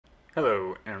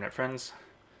Hello, internet friends.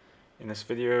 In this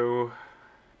video,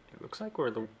 it looks like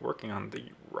we're working on the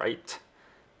right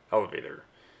elevator.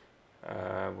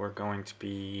 We're going to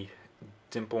be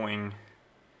dimpling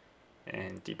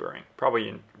and deburring, probably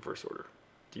in reverse order.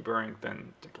 Deburring,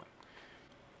 then dimpling.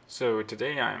 So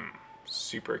today I'm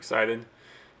super excited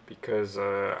because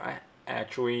I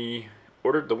actually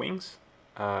ordered the wings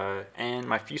and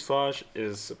my fuselage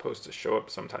is supposed to show up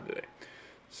sometime today.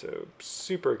 So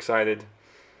super excited.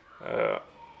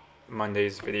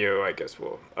 Monday's video, I guess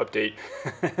we'll update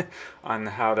on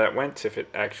how that went, if it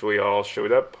actually all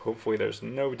showed up. Hopefully there's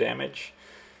no damage.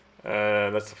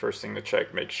 That's the first thing to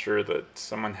check. Make sure that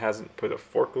someone hasn't put a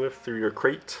forklift through your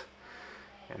crate.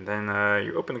 And then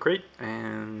you open the crate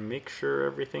and make sure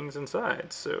everything's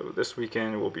inside. So this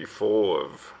weekend will be full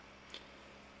of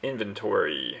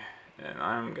inventory. And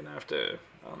I'm going to have to,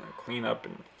 I don't know, clean up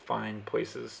and find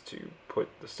places to put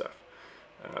the stuff.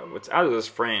 What's out of this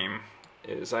frame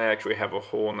is I actually have a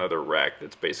whole nother rack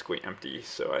that's basically empty,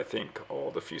 so I think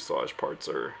all the fuselage parts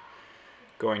are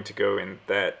going to go in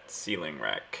that ceiling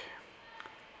rack.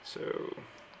 So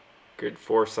good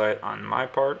foresight on my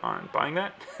part on buying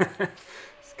that.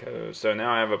 So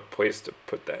now I have a place to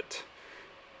put that.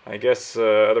 I guess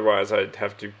otherwise I'd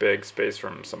have to beg space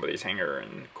from somebody's hangar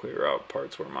and clear out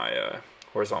parts where my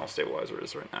horizontal stabilizer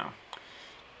is right now.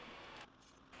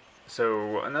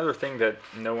 So another thing that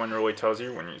no one really tells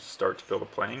you when you start to build a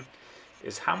plane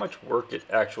is how much work it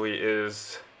actually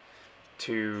is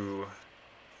to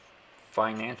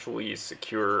financially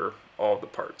secure all the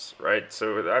parts, right?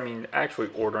 So, I mean,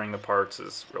 actually ordering the parts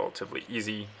is relatively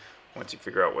easy once you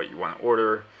figure out what you want to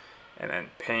order, and then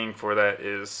paying for that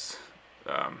is,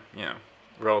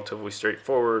 relatively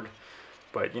straightforward.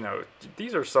 But,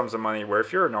 these are sums of money where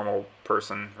if you're a normal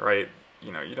person, right,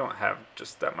 you don't have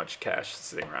just that much cash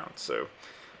sitting around. So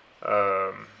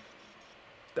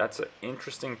that's an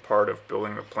interesting part of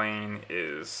building the plane,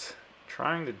 is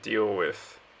trying to deal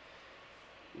with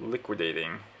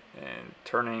liquidating and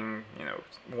turning,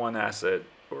 one asset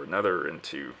or another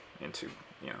into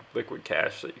liquid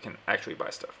cash so you can actually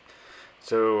buy stuff.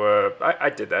 So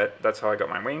I did that. That's how I got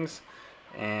my wings.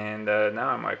 And now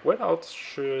I'm like, what else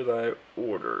should I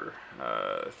order?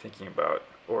 Thinking about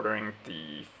ordering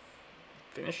the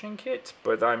finishing kit,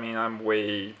 but I mean, I'm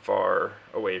way far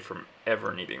away from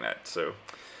ever needing that, so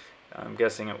I'm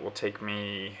guessing it will take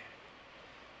me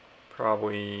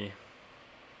probably,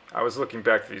 I was looking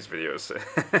back to these videos,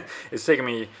 it's taken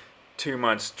me 2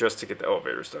 months just to get the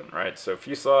elevators done, right? So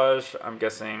fuselage, I'm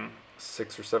guessing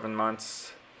 6 or 7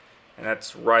 months, and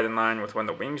that's right in line with when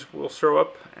the wings will show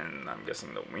up, and I'm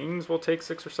guessing the wings will take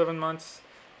 6 or 7 months,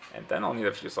 and then I'll need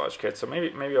a fuselage kit. So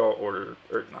maybe I'll order,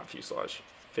 or not fuselage,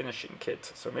 finishing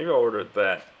kit. So maybe I'll order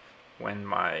that when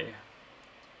my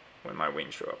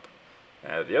wings show up.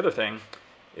 The other thing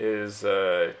is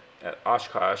at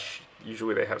Oshkosh,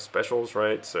 usually they have specials,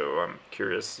 right? So I'm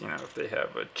curious, if they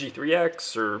have a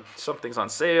G3X or something's on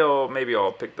sale, maybe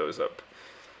I'll pick those up.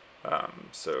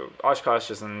 So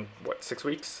Oshkosh is in, 6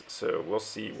 weeks? So we'll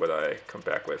see what I come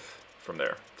back with from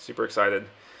there. Super excited.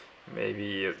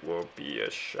 Maybe it will be a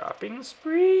shopping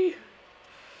spree?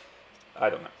 I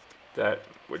don't know. That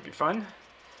would be fun,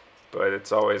 but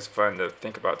it's always fun to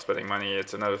think about spending money.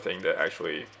 It's another thing to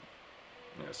actually,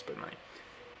 spend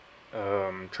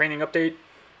money. Training update.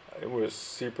 It was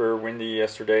super windy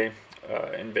yesterday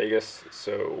in Vegas,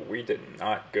 so we did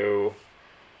not go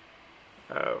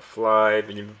fly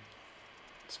the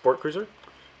sport cruiser,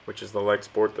 which is the light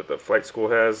sport that the flight school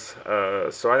has.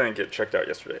 So I didn't get checked out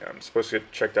yesterday. I'm supposed to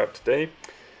get checked out today.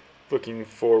 Looking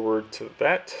forward to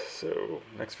that. So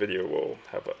next video we'll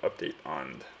have an update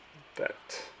on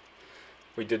that.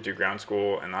 We did do ground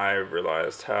school, and I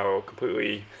realized how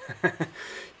completely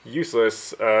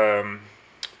useless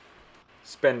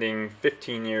spending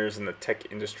 15 years in the tech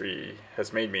industry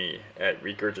has made me at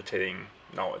regurgitating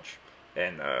knowledge.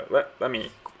 And let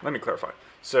me clarify.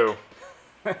 So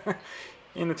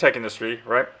in the tech industry,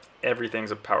 right,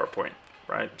 everything's a PowerPoint,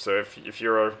 right? So if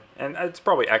you're, and it's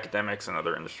probably academics and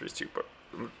other industries too, but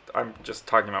I'm just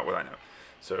talking about what I know.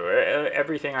 So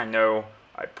everything I know,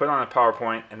 I put on a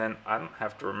PowerPoint, and then I don't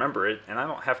have to remember it, and I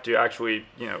don't have to actually,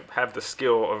 have the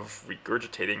skill of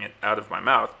regurgitating it out of my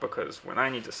mouth, because when I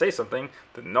need to say something,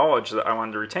 the knowledge that I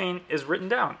wanted to retain is written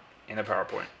down in a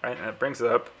PowerPoint, right? And it brings it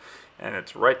up, and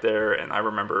it's right there, and I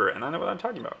remember, and I know what I'm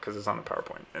talking about because it's on the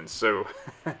PowerPoint. And so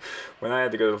when I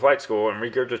had to go to flight school and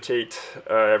regurgitate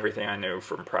everything I knew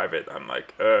from private, I'm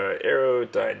like,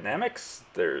 aerodynamics,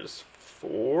 there's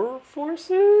 4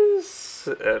 forces?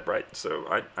 Right, so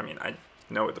I mean, I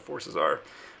know what the forces are,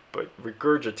 but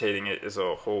regurgitating it is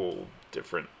a whole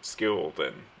different skill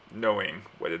than, knowing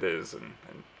what it is and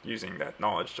using that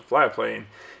knowledge to fly a plane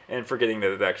and forgetting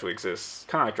that it actually exists.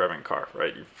 Kind of like driving a car,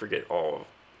 right? You forget all of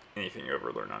anything you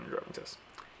ever learned on your driving test.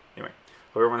 Anyway,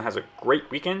 hope everyone has a great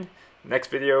weekend. Next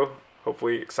video,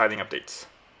 hopefully exciting updates.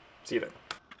 See you then.